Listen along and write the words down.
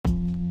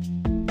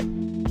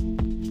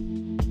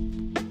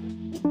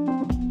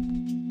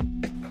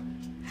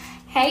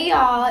Hey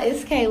y'all,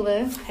 it's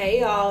Kayla.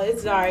 Hey y'all,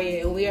 it's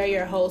Zaria, and we are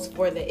your hosts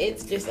for the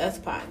It's Just Us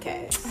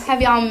podcast.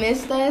 Have y'all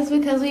missed us?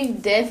 Because we've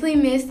definitely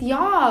missed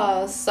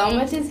y'all. So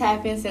much has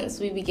happened since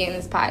we began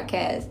this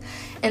podcast.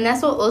 And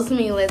that's what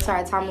ultimately led to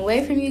our time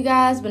away from you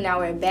guys, but now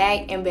we're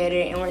back and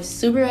better, and we're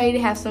super ready to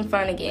have some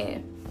fun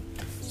again.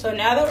 So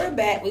now that we're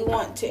back, we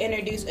want to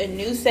introduce a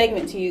new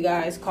segment to you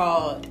guys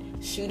called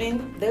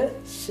Shooting the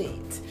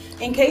Shit.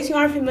 In case you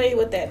aren't familiar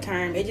with that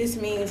term, it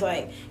just means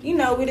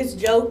we're just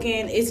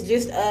joking. It's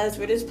just us.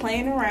 We're just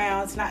playing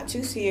around. It's not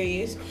too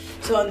serious.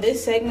 So in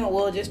this segment,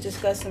 we'll just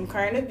discuss some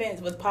current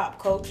events with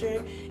pop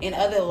culture and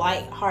other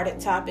light-hearted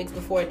topics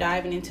before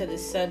diving into the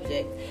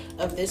subject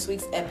of this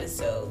week's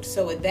episode.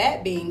 So with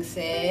that being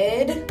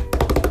said,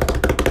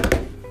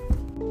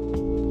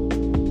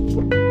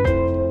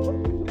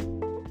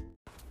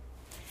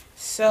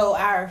 so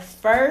our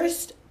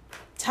first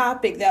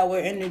topic that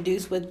we're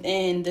introduced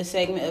within the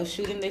segment of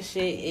Shooting the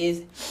Shit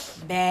is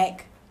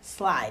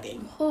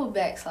backsliding. Who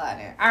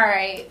backsliding? All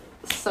right.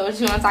 So what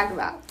you want to talk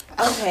about?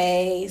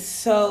 Okay,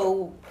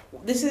 so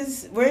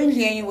we're in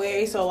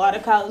January, so a lot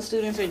of college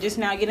students are just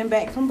now getting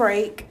back from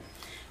break,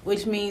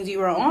 which means you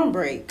were on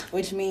break,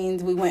 which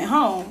means we went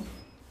home,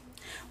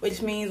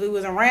 which means we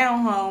was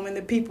around home and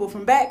the people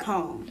from back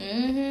home.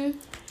 Mm-hmm.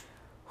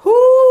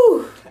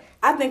 Whoo!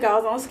 I think I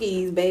was on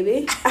skis,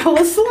 baby. I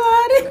was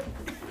sliding.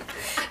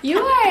 You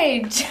are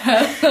a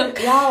joke.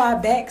 Y'all, I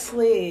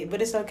backslid,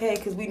 but it's okay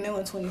because we knew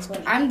in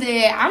 2020. I'm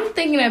dead. I'm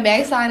thinking of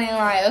backsliding,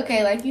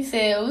 like you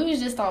said, we was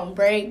just on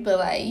break, but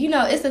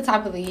it's the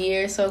top of the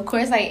year, so of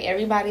course,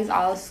 everybody's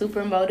all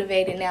super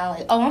motivated now,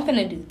 I'm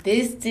finna do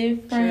this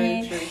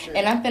different, True.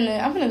 and I'm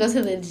finna go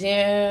to the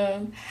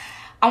gym.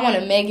 I want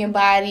a Megan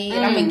body,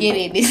 and I'm gonna get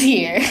it this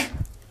year.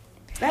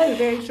 That is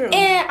very true.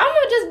 And I'm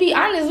gonna just be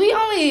honest, we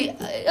only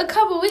a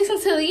couple weeks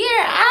into the year,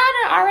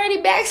 I done already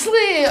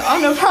backslid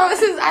on the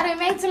promises I done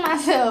make to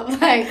myself.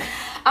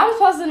 I'm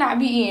supposed to not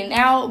be eating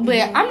out, but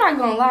I'm not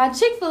gonna lie,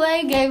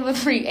 Chick-fil-A gave a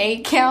free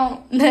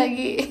 8-count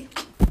nugget.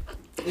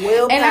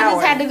 Willpower. And I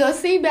just had to go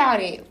see about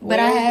it. But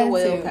I had the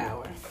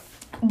willpower?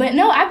 But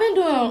no, I've been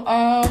doing,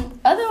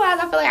 otherwise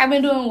I feel like I've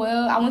been doing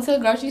well. I went to the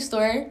grocery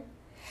store.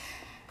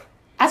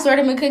 I sort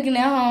of been cooking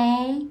at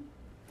home.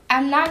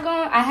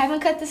 I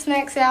haven't cut the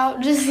snacks out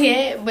just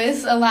yet, but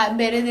it's a lot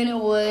better than it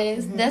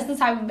was. Mm-hmm. That's the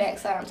type of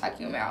backslide I'm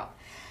talking about.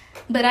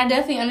 But I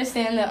definitely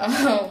understand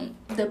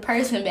the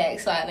person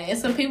backsliding. And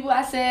some people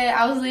I said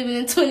I was leaving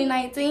in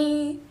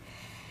 2019,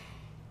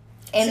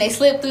 and they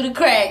slipped through the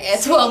crack at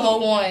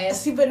 12:01.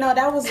 See, but no,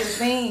 that was the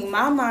thing.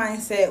 My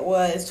mindset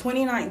was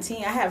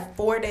 2019. I have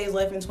 4 days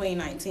left in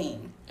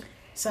 2019.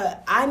 So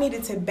I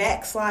needed to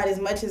backslide as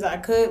much as I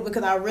could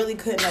because I really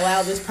couldn't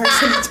allow this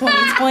person in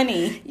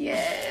 2020.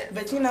 Yeah.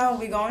 But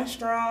we going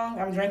strong.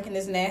 I'm drinking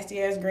this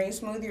nasty ass green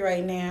smoothie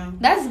right now.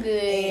 That's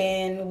good.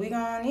 And we're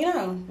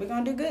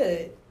gonna do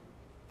good.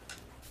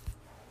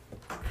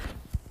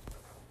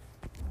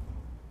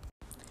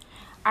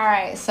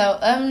 Alright, so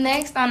up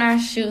next on our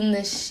Shooting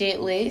the Shit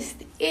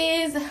list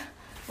is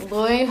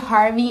Lori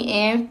Harvey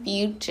and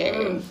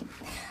Future.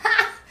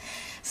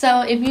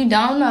 So, if you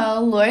don't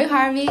know, Lori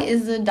Harvey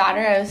is the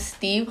daughter of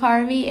Steve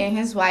Harvey and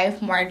his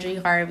wife, Marjorie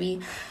Harvey.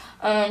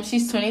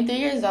 She's 23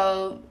 years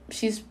old.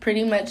 She's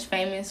pretty much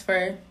famous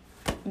for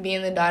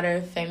being the daughter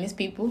of famous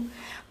people.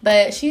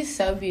 But she's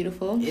so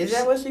beautiful. Is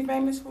that what she's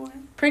famous for?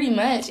 Pretty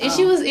much. And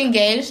she was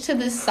engaged to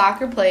this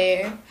soccer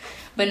player.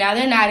 But now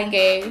they're not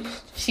engaged.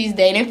 She's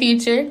dating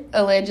Future,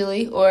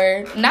 allegedly.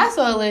 Or not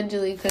so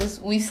allegedly, because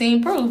we've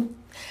seen proof.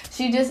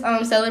 She just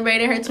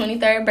celebrated her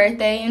 23rd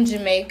birthday in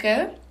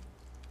Jamaica.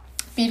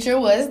 Future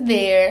was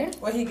there.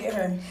 What he get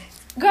her?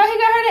 Girl, he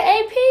got her the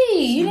AP.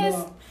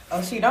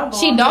 She don't belong.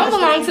 She don't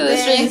belong to the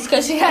streets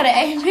because she got an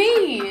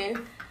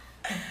AP.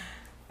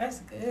 That's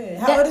good.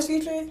 How old is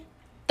Future?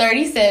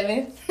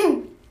 37.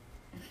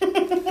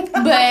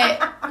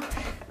 But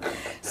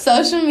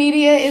social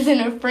media is in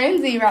a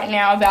frenzy right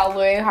now about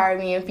Lori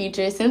Harvey and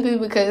Future simply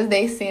because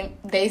they seem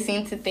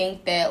to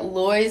think that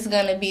Lori's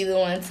gonna be the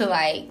one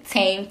to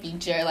tame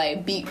Future,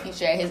 beat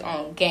Future at his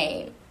own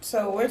game.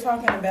 So we're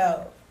talking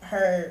about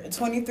her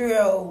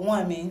 23-year-old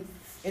woman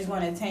is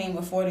going to tame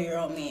a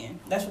 40-year-old man.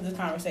 That's what this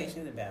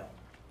conversation is about.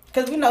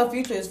 Because we know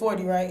Future is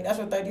 40, right? That's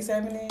what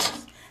 37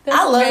 is.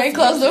 I love very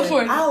close to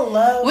 40. I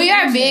love We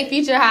are big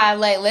Future Hive.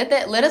 Let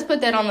us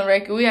put that on the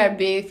record. We are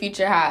big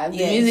Future Hive.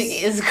 Yes. The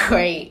music is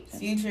great.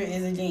 Future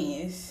is a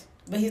genius.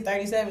 But he's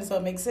 37, so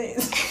it makes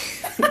sense.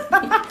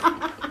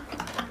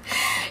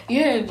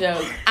 You're a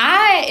joke.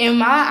 In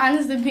my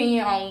honest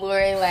opinion on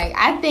Lori,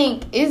 I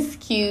think it's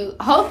cute.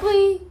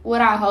 Hopefully,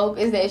 what I hope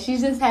is that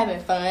she's just having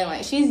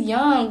fun. She's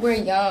young. We're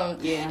young.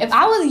 Yeah. If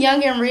I was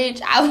young and rich,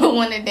 I would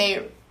want to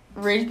date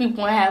rich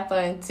people and have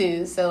fun,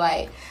 too. So,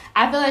 I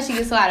feel like she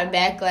gets a lot of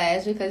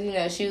backlash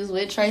because, she was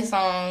with Trey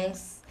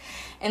Songz.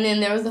 And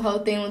then there was the whole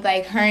thing with,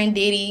 her and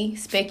Diddy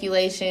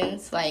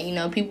speculations.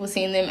 People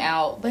seeing them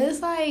out. But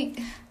it's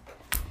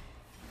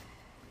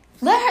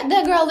let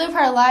that girl live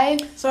her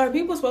life. So are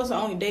people supposed to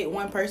only date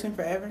one person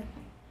forever?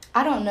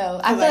 I don't know.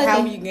 I feel like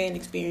how you gain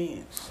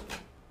experience.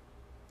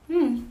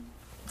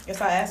 Guess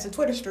I asked the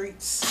Twitter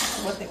streets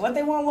what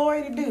they want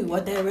Lori to do,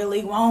 what they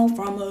really want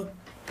from her.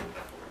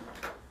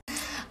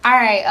 All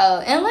right.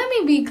 And let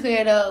me be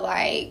clear though.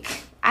 Like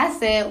I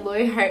said,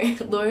 Lori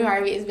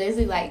Harvey is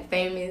basically like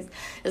famous.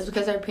 It's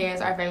because her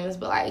parents are famous,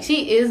 but like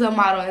she is a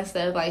model and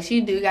stuff. Like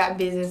she do got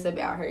business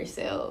about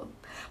herself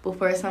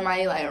before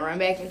somebody like run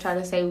back and try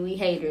to say we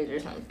haters or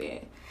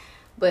something.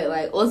 But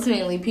like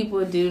ultimately,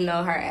 people do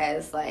know her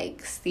as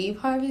like Steve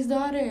Harvey's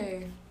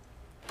daughter.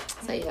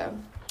 So yeah.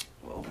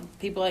 Well,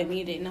 people like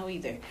me didn't know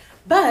either.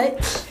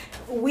 But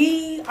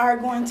we are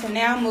going to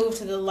now move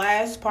to the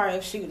last part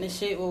of Shooting the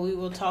Shit, where we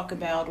will talk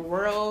about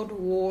World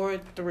War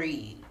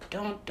III.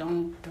 Dun,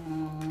 dun,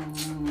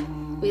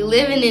 dun. We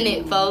living in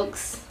it,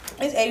 folks.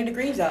 It's 80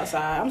 degrees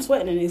outside. I'm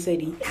sweating in this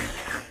city.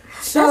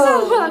 So, that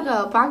sounds like an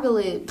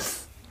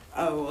apocalypse.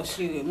 Oh, well,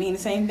 shoot. It mean the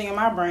same thing in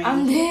my brain.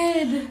 I'm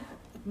dead.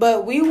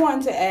 But we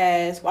want to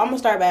ask, well, I'm going to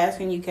start by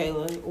asking you,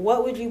 Kayla,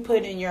 what would you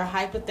put in your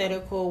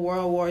hypothetical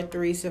World War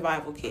III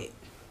survival kit?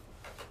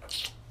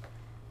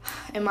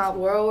 In my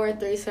World War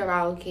III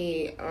survival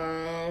kit,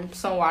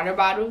 some water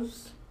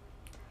bottles,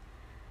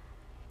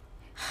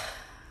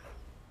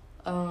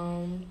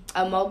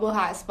 a mobile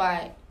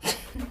hotspot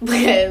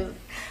because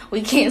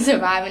we can't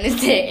survive in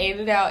this day in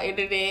and out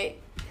internet.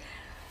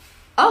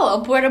 Oh,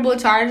 a portable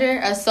charger,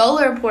 a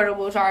solar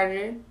portable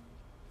charger.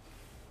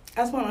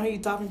 I just want to know who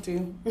you talking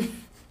to.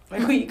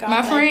 Like who you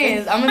my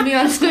friends. I'm gonna be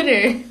on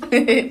Twitter.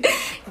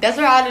 That's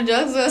where all the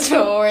jokes was for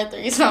World War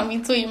III. So I'm be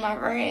tweeting my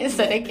friends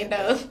so they can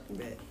know.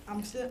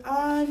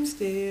 I'm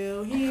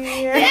still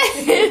here.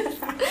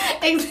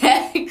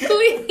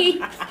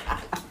 Exactly.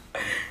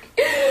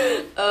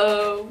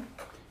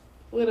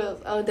 What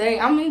else? Oh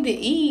dang, I'm going to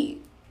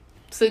eat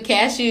some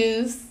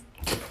cashews.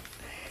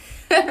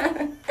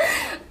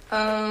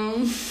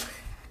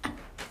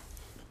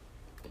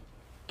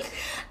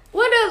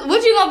 What else?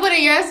 What you gonna put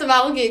in your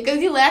survival kit? Cause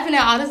you laughing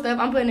at all the stuff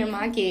I'm putting in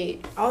my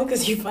kit. Only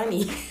cause you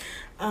funny.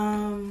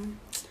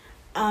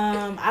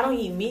 I don't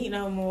eat meat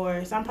no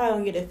more, so I'm probably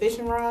gonna get a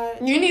fishing rod.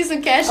 You need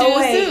some cashews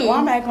too. Well,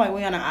 I'm acting like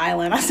we on an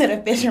island. I said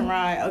a fishing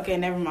rod. Okay,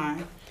 never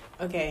mind.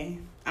 Okay,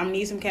 I'm gonna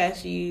need some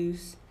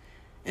cashews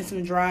and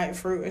some dried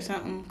fruit or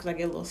something, cause I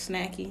get a little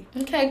snacky.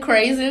 Okay,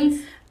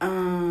 craisins.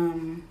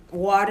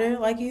 Water,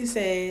 like you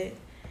said.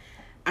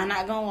 I'm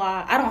not gonna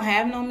lie, I don't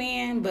have no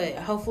man, but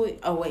hopefully.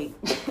 Oh wait,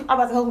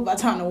 hopefully by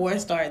the time the war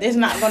starts, there's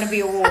not gonna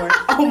be a war.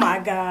 Oh my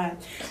god.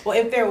 Well,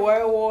 if there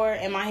were a war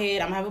in my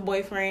head, I'm gonna have a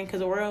boyfriend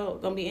because the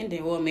world gonna be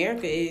ending. Well,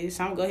 America is,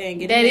 so I'm gonna go ahead and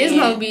get. That is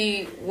gonna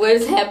be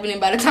what's happening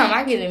by the time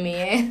I get a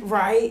man.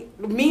 Right,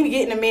 me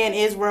getting a man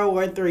is World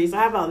War III. So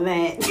how about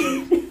that?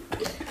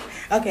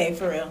 Okay,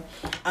 for real.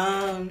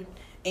 And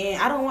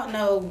I don't want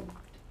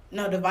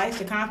no device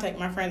to contact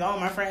my friends. All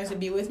my friends to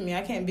be with me.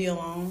 I can't be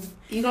alone.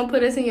 You gonna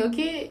put us in your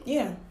kit?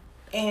 Yeah.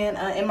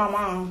 And my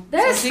mom.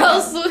 That's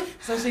so sweet.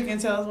 So she can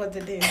tell us what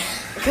to do.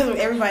 Because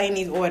everybody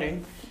needs order.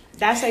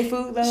 Did I say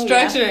food though?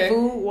 Structure. Yeah,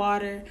 food,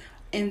 water,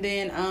 and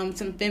then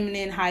some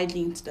feminine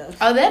hygiene stuff.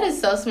 Oh, that is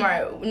so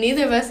smart.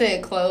 Neither of us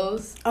said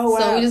clothes. Oh, wow.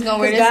 So we just gonna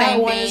wear the God same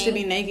thing. wants us to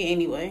be naked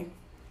anyway.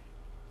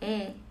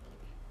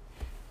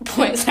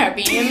 Points are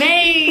being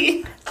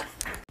made.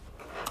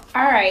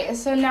 Alright,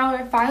 so now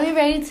we're finally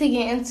ready to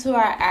get into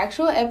our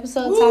actual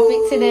episode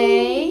topic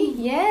today.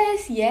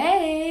 Yes,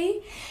 yay.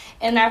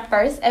 And our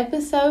first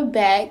episode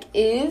back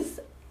is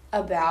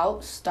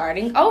about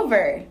starting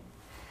over.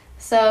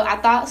 So I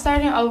thought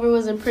starting over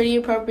was a pretty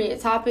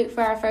appropriate topic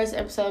for our first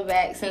episode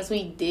back since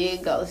we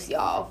did ghost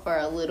y'all for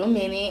a little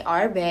minute.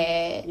 Our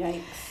bad.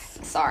 Yikes.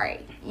 Sorry.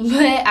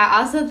 But I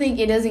also think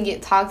it doesn't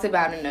get talked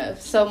about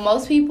enough. So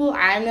most people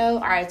I know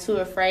are too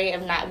afraid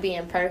of not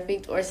being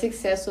perfect or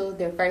successful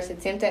their first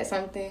attempt at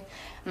something.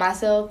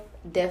 Myself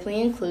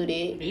definitely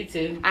included. Me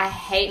too. I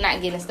hate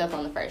not getting stuff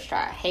on the first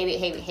try. Hate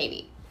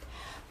it.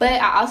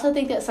 But I also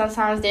think that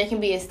sometimes there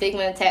can be a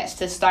stigma attached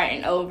to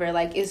starting over.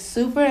 Like, it's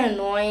super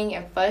annoying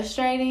and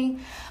frustrating,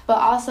 but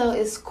also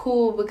it's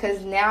cool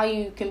because now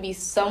you can be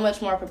so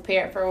much more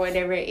prepared for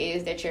whatever it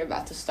is that you're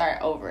about to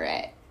start over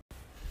at.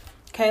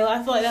 Kayla,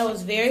 I feel like that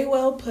was very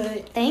well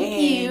put.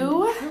 Thank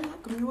you.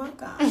 You're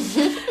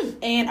welcome.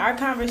 And our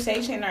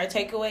conversation and our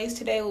takeaways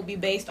today will be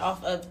based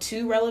off of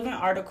 2 relevant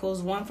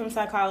articles, one from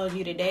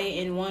Psychology Today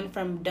and one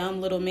from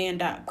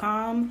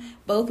dumblittleman.com.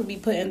 Both will be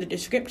put in the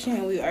description,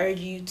 and we urge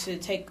you to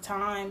take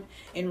time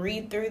and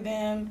read through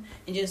them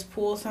and just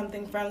pull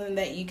something from them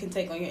that you can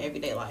take on your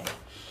everyday life.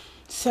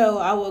 So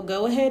I will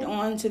go ahead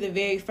on to the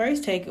very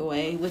first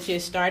takeaway, which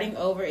is starting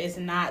over is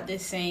not the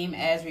same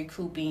as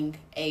recouping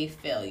a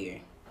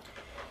failure.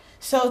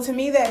 So to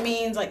me, that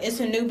means like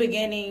it's a new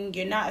beginning.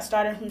 You're not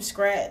starting from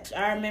scratch.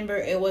 I remember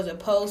it was a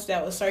post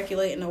that was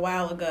circulating a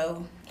while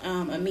ago,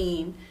 a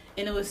meme,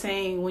 and it was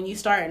saying when you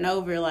starting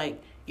over,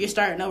 like you're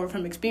starting over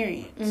from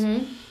experience.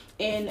 Mm-hmm.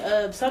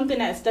 And something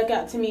that stuck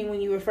out to me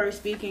when you were first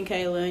speaking,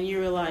 Kayla, and you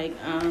were like,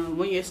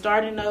 when you're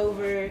starting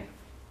over,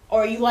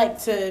 or you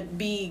like to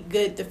be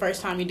good the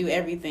first time you do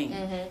everything,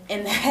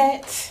 and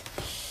that.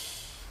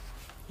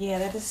 Yeah,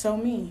 that is so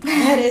mean.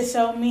 That is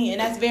so mean.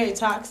 And that's very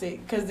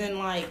toxic. Because then,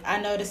 like, I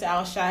notice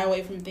I'll shy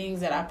away from things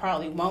that I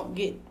probably won't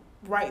get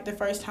right the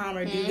first time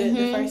or do good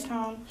the first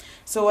time.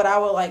 So what I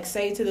would, like,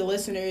 say to the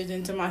listeners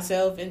and to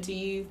myself and to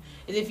you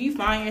is if you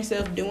find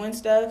yourself doing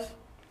stuff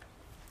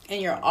and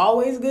you're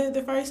always good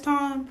the first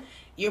time,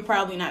 you're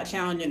probably not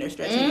challenging or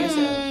stretching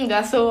yourself.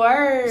 That's a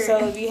word.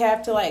 So if you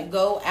have to, like,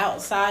 go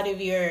outside of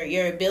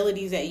your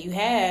abilities that you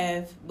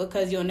have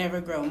because you'll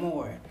never grow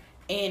more.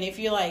 And if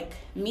you're like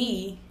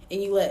me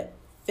and you let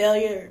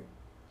failure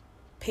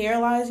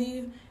paralyze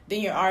you,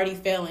 then you're already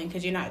failing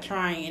because you're not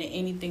trying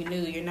anything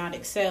new. You're not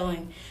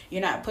excelling.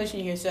 You're not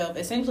pushing yourself.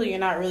 Essentially, you're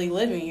not really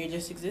living. You're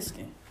just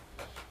existing.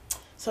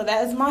 So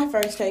that is my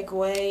first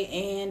takeaway,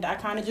 and I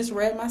kind of just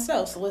read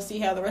myself. So let's see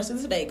how the rest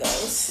of the day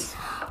goes.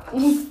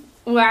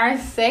 Well, our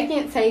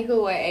second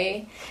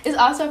takeaway is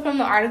also from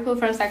the article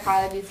from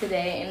Psychology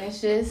Today, and it's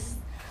just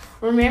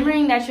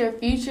remembering that your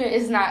future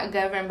is not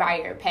governed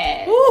by your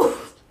past. Woo.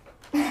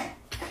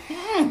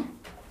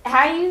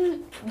 How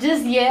you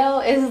just yell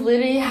is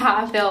literally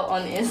how I felt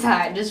on the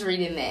inside just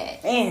reading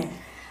that.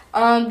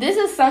 Man. This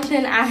is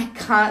something I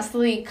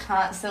constantly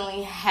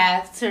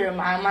have to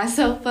remind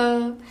myself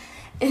of.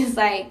 It's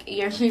like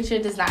your future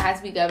does not have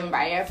to be governed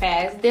by your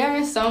past. There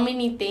are so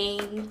many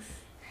things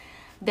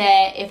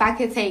that if I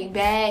could take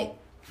back,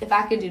 if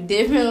I could do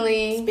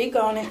differently, Speak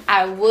on it.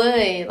 I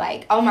would.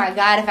 Like, oh my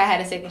God, if I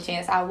had a second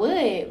chance, I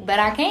would. But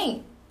I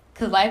can't.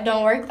 Because life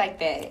don't work like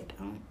that.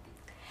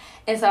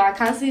 And so I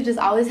constantly just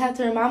always have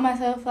to remind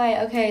myself, like,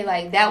 okay,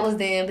 like, that was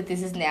then, but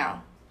this is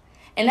now.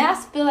 And I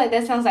feel like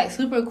that sounds, like,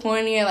 super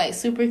corny or, like,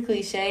 super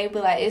cliche,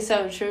 but, like, it's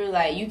so true.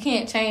 Like, you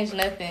can't change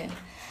nothing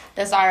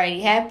that's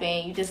already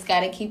happened. You just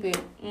got to keep it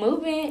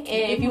moving.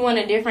 And if you want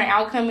a different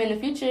outcome in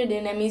the future,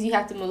 then that means you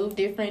have to move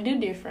different, do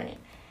different.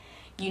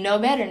 You know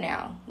better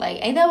now. Like,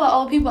 ain't that what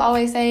old people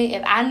always say?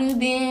 If I knew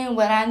then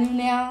what I knew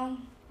now,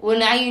 well,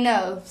 now you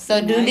know.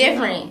 So do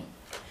different.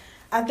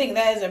 I think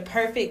that is a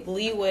perfect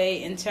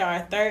leeway into our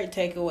third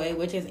takeaway,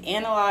 which is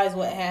analyze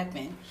what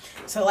happened.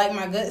 So like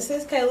my good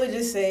sis Kayla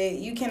just said,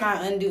 you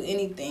cannot undo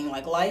anything.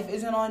 Like life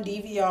isn't on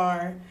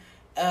DVR.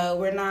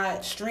 We're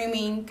not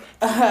streaming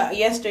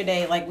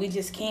yesterday. Like we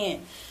just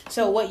can't.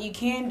 So what you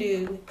can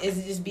do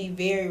is just be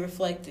very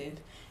reflective.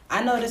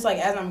 I notice like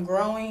as I'm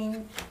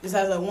growing, just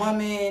as a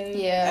woman,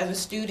 as a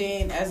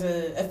student, as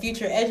a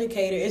future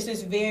educator, it's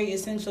just very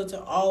essential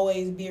to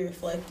always be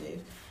reflective.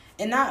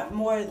 And not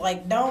more,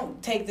 like,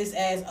 don't take this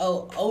as,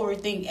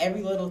 overthink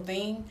every little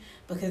thing,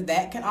 because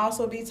that can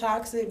also be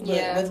toxic.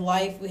 But with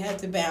life, we have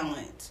to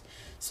balance.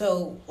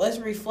 So let's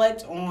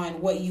reflect on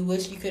what you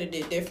wish you could have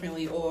did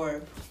differently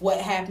or what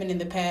happened in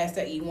the past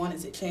that you wanted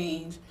to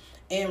change.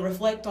 And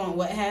reflect on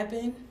what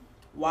happened,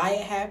 why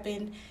it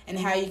happened, and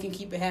how you can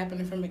keep it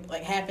happening from,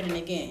 like, happening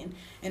again.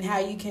 And how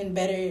you can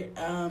better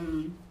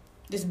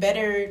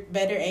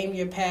aim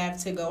your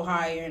path to go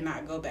higher and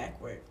not go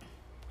backward.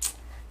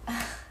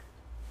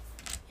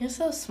 You're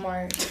so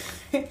smart.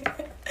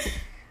 That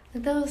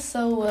was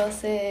so well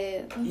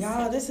said.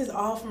 Y'all, this is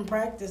all from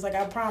practice. Like,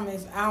 I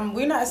promise.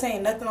 We're not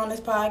saying nothing on this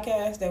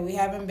podcast that we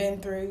haven't been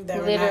through, that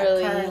we're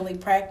not currently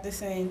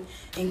practicing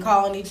and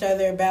calling each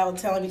other about,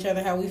 telling each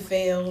other how we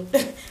failed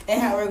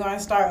and how we're going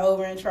to start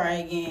over and try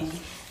again.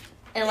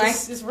 And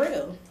it's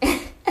real.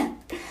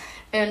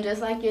 And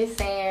just like you're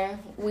saying,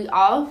 we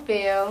all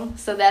fail.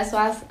 So that's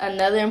why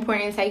another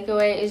important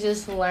takeaway is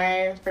just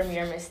learn from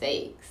your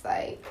mistakes.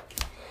 Like,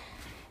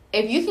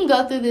 if you can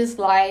go through this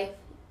life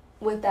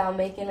without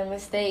making a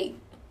mistake,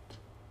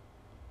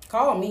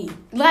 call me.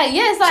 Like,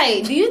 yes,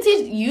 like, do you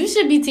teach? You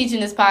should be teaching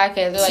this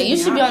podcast. Or, like, you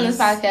should be on this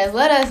podcast.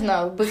 Let us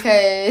know,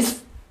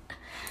 because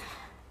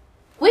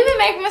we've been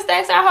making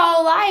mistakes our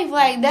whole life.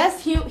 Like,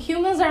 that's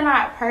humans are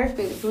not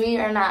perfect. We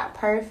are not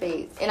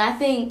perfect. And I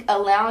think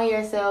allowing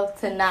yourself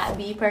to not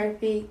be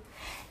perfect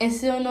and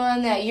still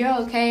knowing that you're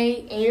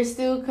okay and you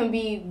still can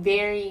be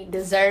very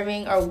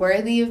deserving or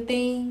worthy of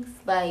things,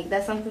 like,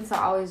 that's something to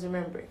always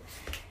remember.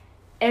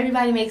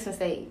 Everybody makes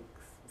mistakes.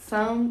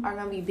 Some are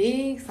going to be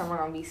big, some are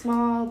going to be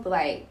small, but,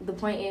 like, the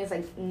point is,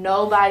 like,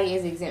 nobody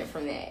is exempt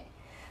from that.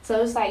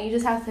 So it's, like, you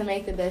just have to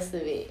make the best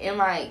of it. And,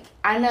 like,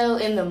 I know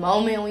in the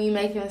moment when you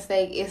make a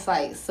mistake, it's,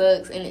 like,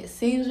 sucks and it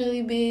seems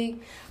really big.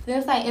 But then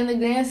it's, like, in the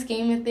grand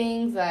scheme of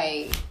things,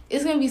 like,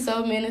 it's going to be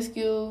so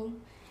minuscule,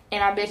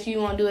 and I bet you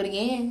won't do it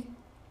again.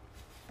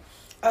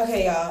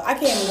 Okay, y'all, I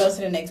can't even go to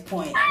the next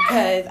point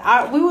because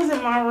we was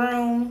in my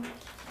room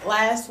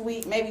last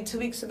week, maybe 2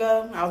 weeks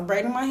ago. I was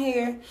braiding my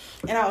hair,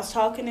 and I was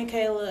talking to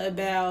Kayla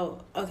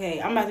about,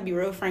 okay, I'm about to be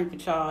real frank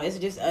with y'all. It's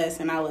just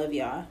us, and I love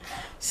y'all.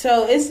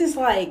 So it's just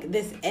like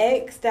this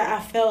ex that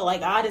I felt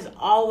like I just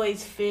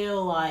always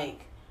feel like,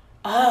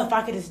 if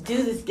I could just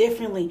do this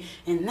differently,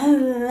 and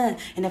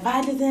and if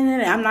I did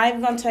I'm not even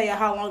going to tell you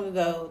how long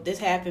ago this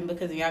happened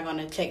because y'all going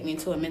to check me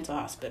into a mental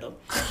hospital.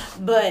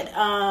 But,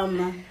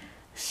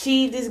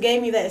 she just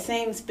gave me that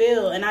same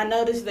spill, and I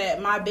noticed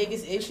that my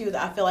biggest issue is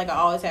I feel like I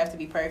always have to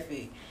be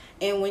perfect.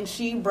 And when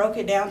she broke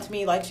it down to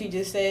me, like she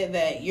just said,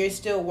 that you're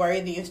still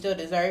worthy and still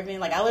deserving,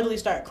 like I literally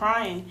started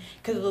crying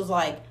because it was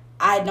like,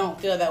 I don't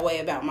feel that way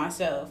about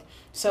myself.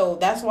 So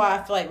that's why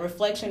I feel like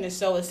reflection is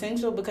so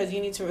essential, because you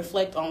need to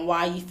reflect on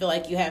why you feel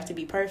like you have to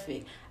be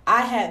perfect.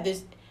 I had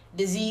this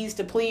disease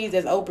to please,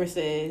 as Oprah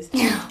says,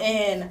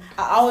 and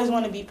I always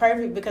want to be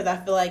perfect because I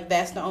feel like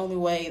that's the only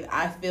way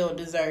I feel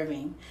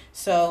deserving.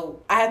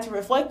 So I had to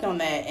reflect on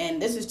that,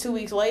 and this is 2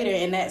 weeks later,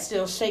 and that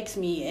still shakes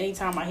me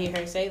anytime I hear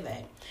her say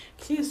that.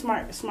 She's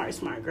a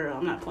smart girl.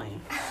 I'm not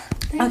playing.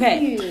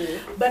 Thank you.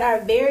 But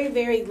our very,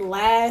 very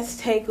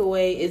last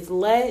takeaway is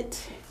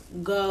let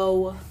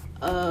go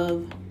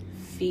of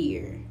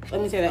fear. Let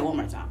me say that one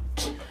more time.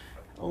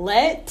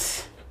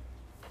 Let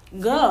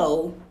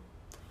go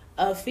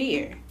of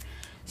fear.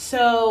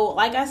 So,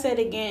 like I said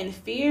again,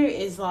 fear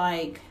is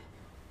like,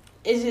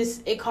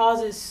 it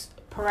causes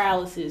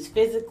paralysis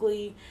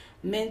physically,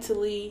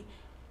 mentally,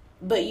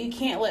 but you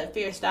can't let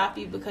fear stop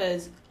you,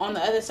 because on the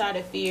other side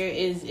of fear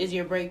is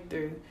your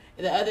breakthrough.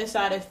 The other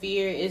side of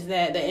fear is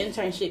that the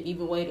internship you've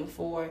been waiting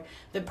for,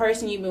 the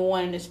person you've been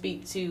wanting to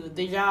speak to,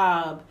 the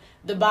job,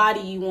 the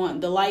body you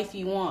want, the life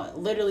you want.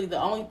 Literally,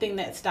 the only thing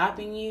that's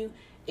stopping you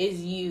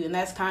is you, and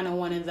that's kind of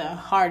one of the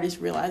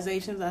hardest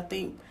realizations I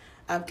think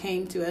I've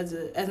came to as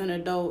an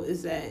adult,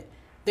 is that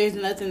there's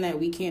nothing that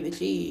we can't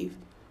achieve.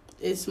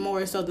 It's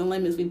more so the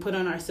limits we put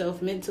on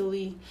ourselves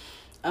mentally,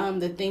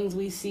 the things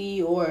we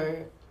see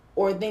or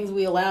things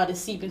we allow to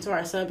seep into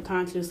our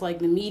subconscious, like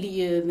the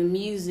media, the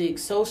music,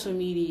 social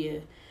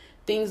media,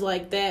 things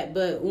like that.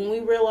 But when we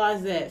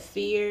realize that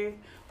fear,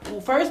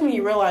 first when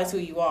you realize who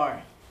you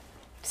are.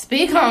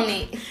 Speak on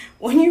it.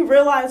 When you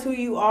realize who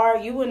you are,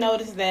 you will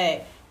notice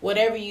that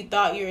whatever you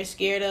thought you were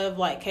scared of,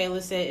 like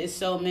Kayla said, is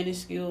so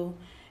minuscule.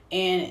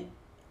 And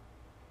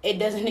it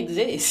doesn't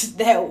exist.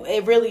 That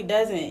it really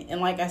doesn't.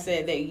 And like I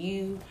said, that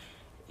you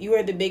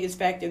are the biggest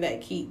factor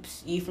that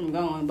keeps you from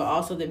going, but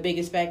also the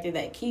biggest factor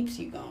that keeps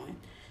you going.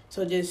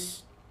 So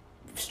just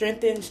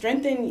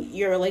strengthen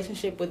your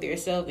relationship with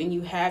yourself, and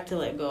you have to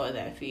let go of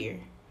that fear.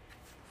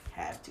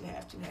 Have to.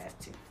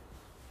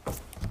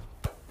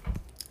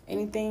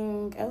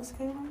 Anything else,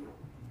 Kayla?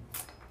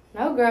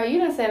 No, girl, you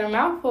done said a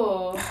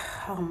mouthful.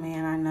 Oh,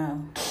 man, I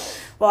know.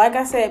 Well, like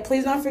I said,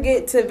 please don't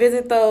forget to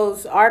visit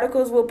those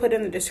articles we'll put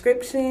in the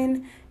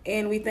description.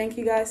 And we thank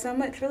you guys so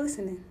much for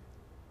listening.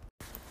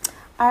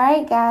 All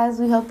right, guys,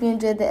 we hope you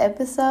enjoyed the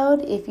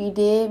episode. If you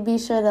did, be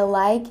sure to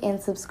like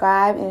and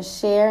subscribe and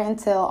share and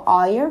tell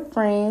all your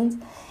friends.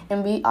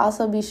 And be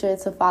sure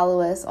to follow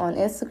us on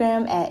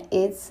Instagram at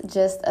It's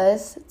Just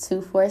Us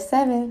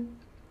 247.